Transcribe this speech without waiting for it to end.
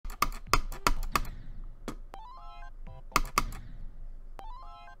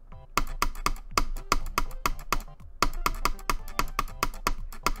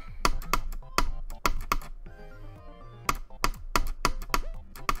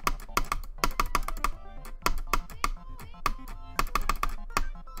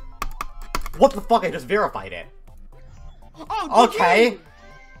What the fuck? I just verified it. Oh, Okay.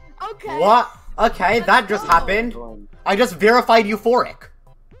 Okay. What? Okay, that just happened. I just verified Euphoric.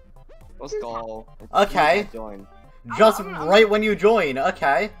 Let's go. Okay. Join. Just right when you join.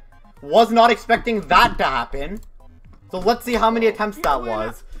 Okay. Was not expecting that to happen. So let's see how many attempts that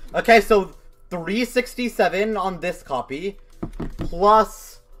was. Okay, so 367 on this copy.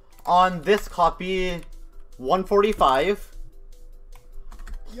 Plus on this copy 145.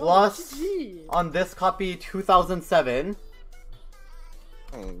 Plus on this copy 2007.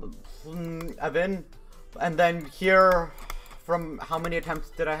 Evan. And then here, from how many attempts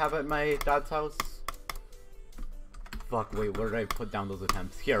did I have at my dad's house? Fuck, wait, where did I put down those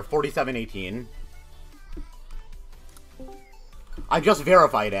attempts? Here, 4718. I just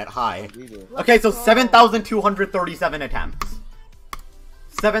verified it, hi. Okay, so 7,237 attempts.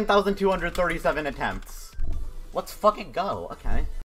 7,237 attempts. Let's fucking go, okay.